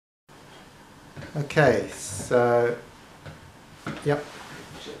Okay, so, yep.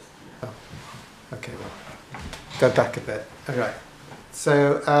 Oh, okay, well, go back a bit. All right.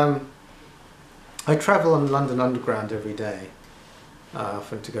 So, I travel on London Underground every day,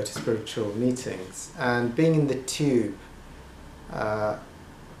 often to go to spiritual meetings, and being in the tube,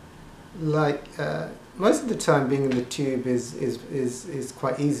 most of the time being in the tube is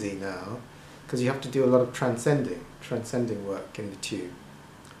quite easy now, because you have to do a lot of transcending work in the tube.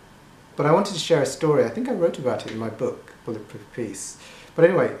 But I wanted to share a story. I think I wrote about it in my book, Bulletproof Peace. But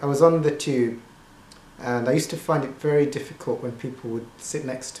anyway, I was on the tube, and I used to find it very difficult when people would sit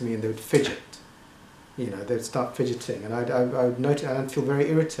next to me and they would fidget. You know, they'd start fidgeting, and I would notice, and I'd feel very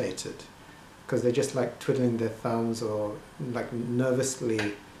irritated, because they're just like twiddling their thumbs, or like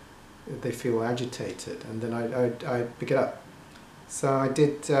nervously, they feel agitated, and then I'd pick it up. So I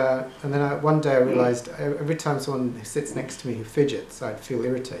did, and then one day I realized every time someone sits next to me who fidgets, I'd feel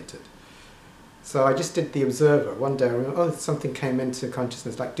irritated. So I just did the observer. One day I remember, something came into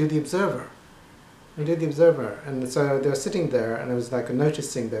consciousness, like, do the observer. I did the observer. And so they were sitting there, and I was like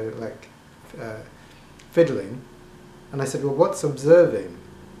noticing they were like fiddling. And I said, well, what's observing?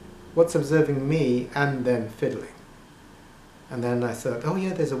 What's observing me and them fiddling? And then I thought, oh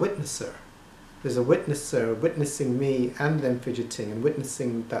yeah, there's a witnesser. There's a witnesser witnessing me and them fidgeting, and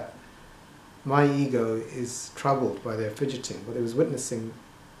witnessing that my ego is troubled by their fidgeting. But it was witnessing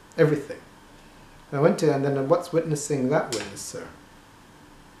everything. And I went to, and then what's witnessing that witnesser?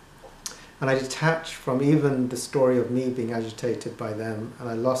 And I detached from even the story of me being agitated by them, and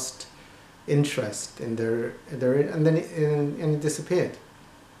I lost interest in their and then it disappeared.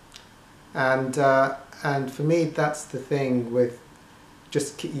 And for me, that's the thing with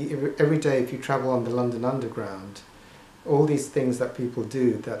just every day, if you travel on the London Underground, all these things that people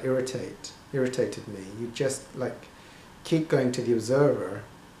do that irritated me, you just like keep going to the observer.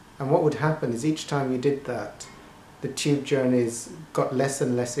 And what would happen is each time you did that, the tube journeys got less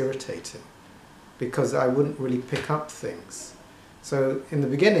and less irritating, because I wouldn't really pick up things. So in the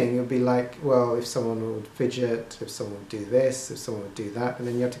beginning, it would be like, well, if someone would fidget, if someone would do this, if someone would do that, and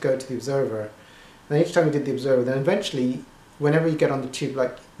then you have to go to the observer. And each time you did the observer, then eventually, whenever you get on the tube,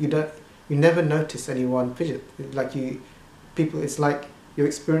 like you never notice anyone fidget. Like it's like your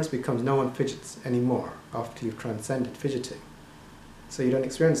experience becomes no one fidgets anymore after you've transcended fidgeting. So you don't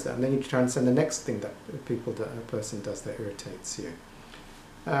experience that, and then you transcend the next thing that a person does that irritates you.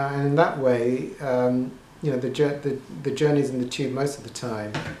 And in that way, you know, the journeys in the tube most of the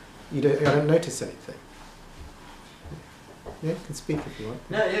time, I don't notice anything. Yeah, you can speak if you want.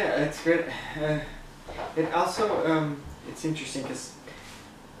 No, yeah, it's great. It also, it's interesting because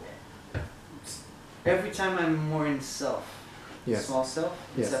every time I'm more in self, yes. Small self,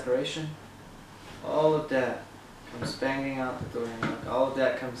 yes. Separation, all of that comes banging out the door, and like, all of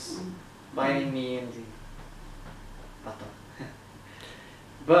that comes biting me in the button.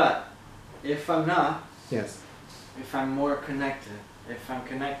 But if I'm not, yes. If I'm more connected, if I'm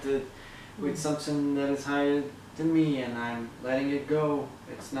connected with something that is higher than me, and I'm letting it go,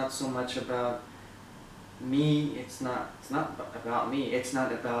 it's not so much about me, it's not about me, it's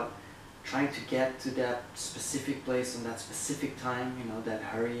not about trying to get to that specific place on that specific time, you know, that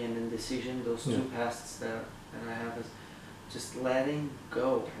hurry and indecision, those two paths that I have, is just letting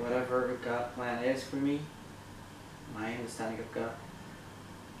go, whatever the God plan is for me, my understanding of God.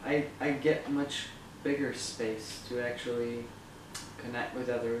 I get much bigger space to actually connect with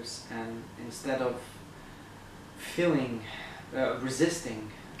others, and instead of feeling, resisting,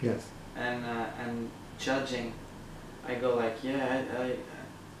 yes. and judging, I go like, yeah,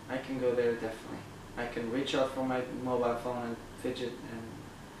 I can go there definitely. I can reach out for my mobile phone and fidget,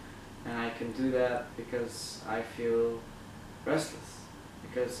 and I can do that because I feel restless,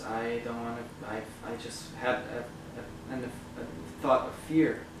 because I don't want to. I just had a thought of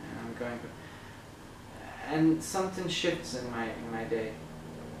fear, and I'm going. And something shifts in my day.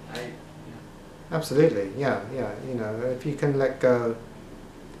 Absolutely, yeah. You know, if you can let go.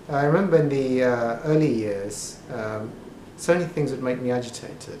 I remember in the early years, so many things would make me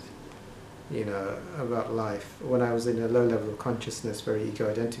agitated, you know, about life. When I was in a low level of consciousness, very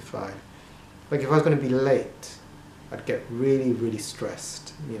ego-identified. Like if I was going to be late, I'd get really, really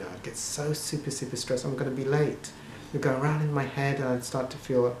stressed. You know, I'd get so super stressed. I'm going to be late. It'd go around in my head, and I'd start to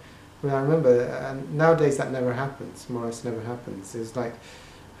feel. Well, I remember, and nowadays that never happens, more or less never happens. It was like,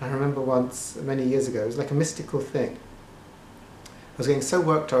 I remember once, many years ago, it was like a mystical thing. I was getting so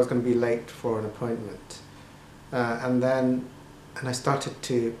worked I was going to be late for an appointment. And I started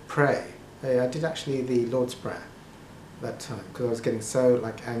to pray. I did actually the Lord's Prayer that time, because I was getting so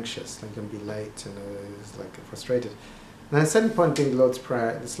like anxious, like I'm going to be late, and I was like frustrated. And at a certain point during the Lord's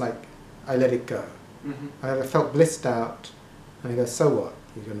Prayer, it's like I let it go. I felt blissed out, and I go, so what?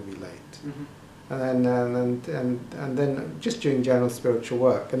 You're going to be late. And then just doing general spiritual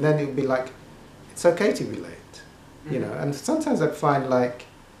work, and then it would be like, it's okay to be late, you know. And sometimes I'd find like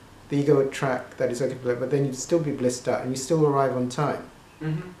the ego would track that it's okay to be late, but then you'd still be blissed out, and you still arrive on time.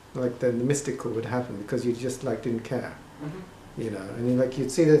 Like the mystical would happen because you just like didn't care, you know. And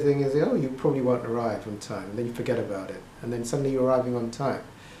you'd see the thing is, oh, you probably won't arrive on time, and then you forget about it, and then suddenly you're arriving on time.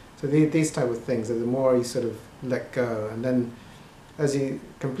 So these type of things, the more you sort of let go, and then as you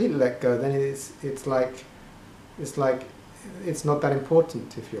completely let go, then it's like it's not that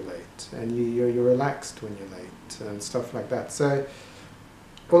important if you're late, and you're relaxed when you're late and stuff like that. So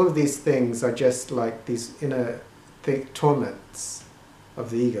all of these things are just like these inner torments of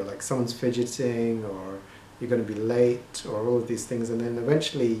the ego, like someone's fidgeting, or you're going to be late, or all of these things, and then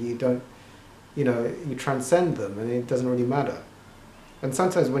eventually you don't, you know, you transcend them, and it doesn't really matter. And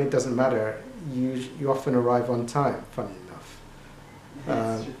sometimes when it doesn't matter, you often arrive on time, funny enough.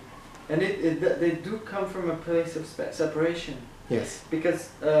 That's true. And they do come from a place of separation. Yes.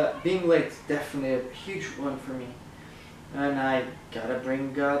 Because being late is definitely a huge one for me. And I gotta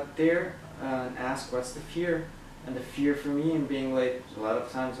bring God there and ask what's the fear. And the fear for me in being late, a lot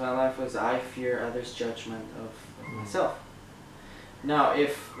of times in my life, was I fear others' judgment of myself. Now,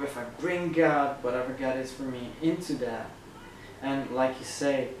 if I bring God, whatever God is for me, into that, and like you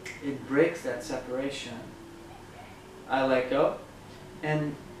say, it breaks that separation, I let go,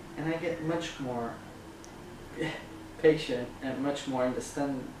 and I get much more patient and much more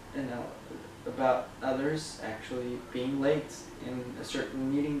understand, you know, about others actually being late in a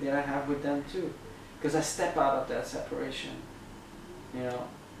certain meeting that I have with them too, because I step out of that separation. You know,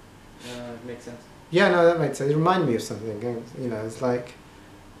 it makes sense. Yeah, no, that makes sense. It reminded me of something. You know, it's like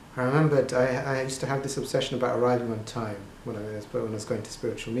I remembered I used to have this obsession about arriving on time when I was going to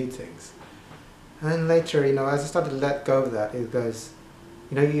spiritual meetings, and then later, you know, as I started to let go of that, it goes,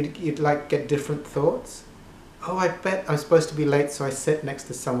 you know, you'd like get different thoughts. Oh, I bet I'm supposed to be late, so I sit next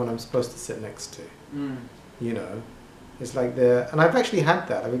to someone I'm supposed to sit next to. You know, it's like and I've actually had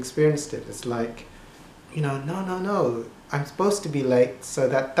that. I've experienced it. It's like, you know, no. I'm supposed to be late, so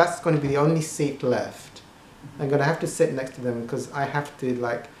that's going to be the only seat left. I'm going to have to sit next to them because I have to,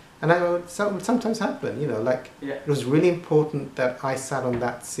 like, and I would sometimes happen, you know, like it was really important that I sat on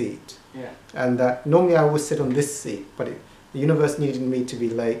that seat. And that normally I would sit on this seat, but the universe needed me to be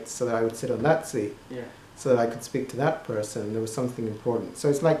late so that I would sit on that seat. So that I could speak to that person, and there was something important. So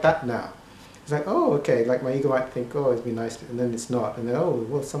it's like that now. It's like, oh, okay, like my ego might think, oh, it'd be nice, and then it's not. And then, oh,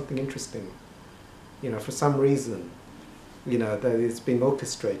 well, something interesting. You know, for some reason, you know, that it's being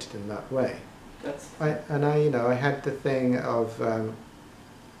orchestrated in that way. You know, I had the thing of,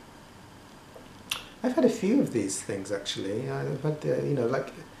 I've had a few of these things actually. I've had, you know,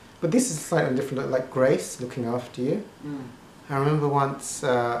 like, but this is slightly different, like grace, looking after you. I remember once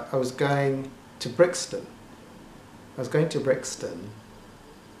I was going to Brixton.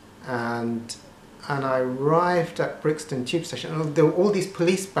 And I arrived at Brixton tube station, and there were all these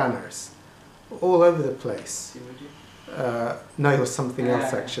police banners all over the place. No, it was something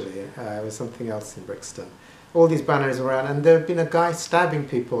else actually. It was something else in Brixton. All these banners around, and there had been a guy stabbing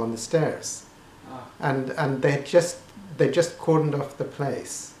people on the stairs, and they just cordoned off the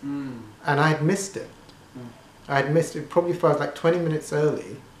place, and I had missed it. I had missed it probably if I was like 20 minutes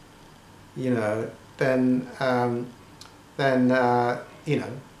early. You know, then you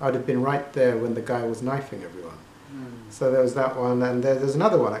know, I'd have been right there when the guy was knifing everyone. So there was that one, and there's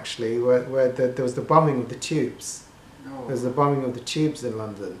another one actually where there was the bombing of the tubes. There was the bombing of the tubes in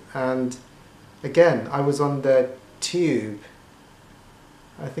London, and again, I was on the tube.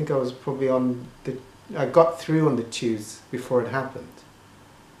 I think I was probably I got through on the tubes before it happened.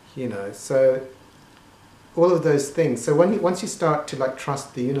 You know, so all of those things. So once you start to like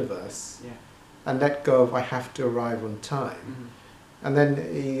trust the universe and let go of I have to arrive on time, and then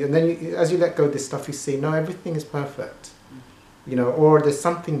as you let go of this stuff, you see no, everything is perfect, you know, or there's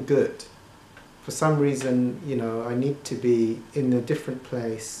something good. For some reason, you know, I need to be in a different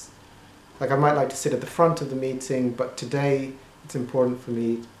place. Like I might like to sit at the front of the meeting, but today it's important for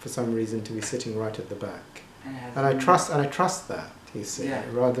me for some reason to be sitting right at the back, and I trust that. You see,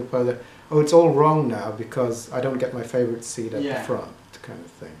 rather than oh, it's all wrong now because I don't get my favorite seat at the front, kind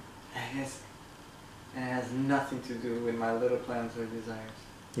of thing. It has nothing to do with my little plans or desires.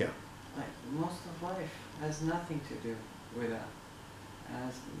 Yeah. Like most of life has nothing to do with that.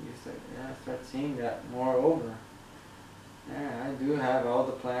 As you start seeing that moreover. Yeah, I do have all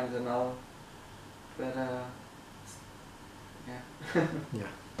the plans and all, but yeah.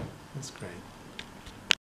 Yeah, that's great.